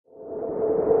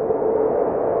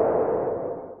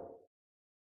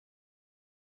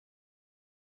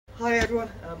everyone,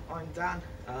 I'm Dan.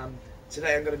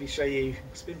 Today I'm going to be showing you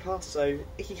spin pass, so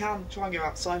if you can, try and go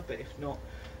outside, but if not,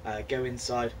 go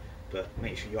inside, but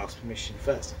make sure you ask permission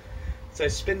first. So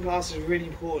spin pass is a really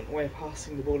important way of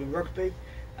passing the ball in rugby,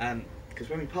 because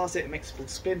when we pass it, it makes the ball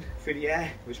spin through the air,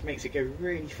 which makes it go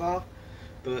really far,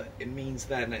 but it means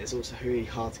then that it's also really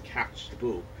hard to catch the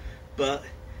ball. But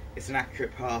it's an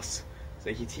accurate pass, so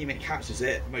if your teammate catches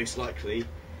it, most likely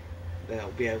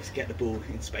they'll be able to get the ball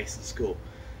in space and score.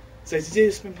 So to do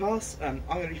the spin pass, I'm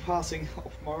going to be passing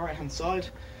off my right hand side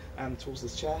towards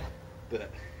this chair, but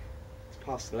to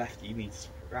pass to the left you need to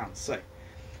swap it around. So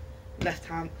left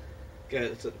hand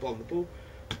goes at the bottom of the ball,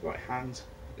 right hand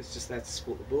is just there to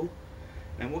support the ball.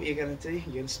 And what you're going to do,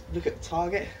 you're going to look at the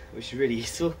target, which is really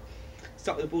useful.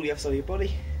 Start with the ball the other side of your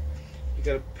body, you're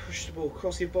going to push the ball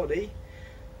across your body,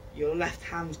 your left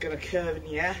hand's going to curve in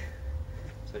the air.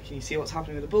 So can you see what's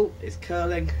happening with the ball? It's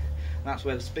curling, and that's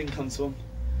where the spin comes from.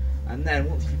 And then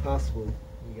once you pass the ball,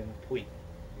 you're going to point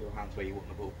your hands where you want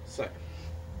the ball. So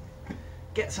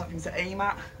get something to aim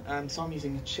at. So I'm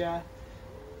using a chair.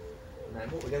 And then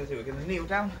what we're going to do, we're going to kneel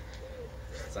down.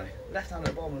 So left hand at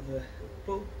the bottom of the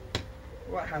ball,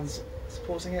 right hand's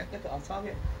supporting it. Look at our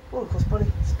target. Ball across body,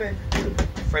 spin,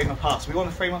 frame a pass. We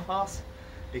want to frame a pass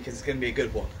because it's going to be a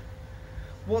good one.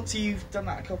 Once you've done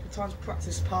that a couple of times,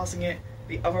 practice passing it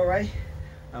the other way,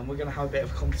 and we're going to have a bit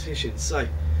of a competition. So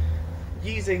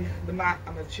using the mat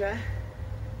and the chair,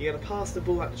 you're going to pass the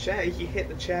ball at the chair. If you hit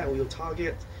the chair or your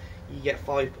target, you get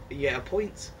a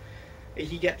point.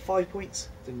 If you get 5 points,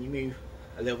 then you move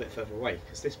a little bit further away,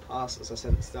 because this pass, as I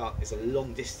said at the start, is a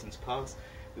long distance pass.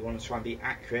 We want to try and be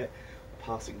accurate at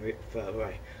passing further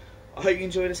away. I hope you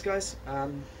enjoy this, guys.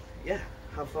 Yeah,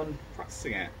 have fun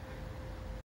practicing it.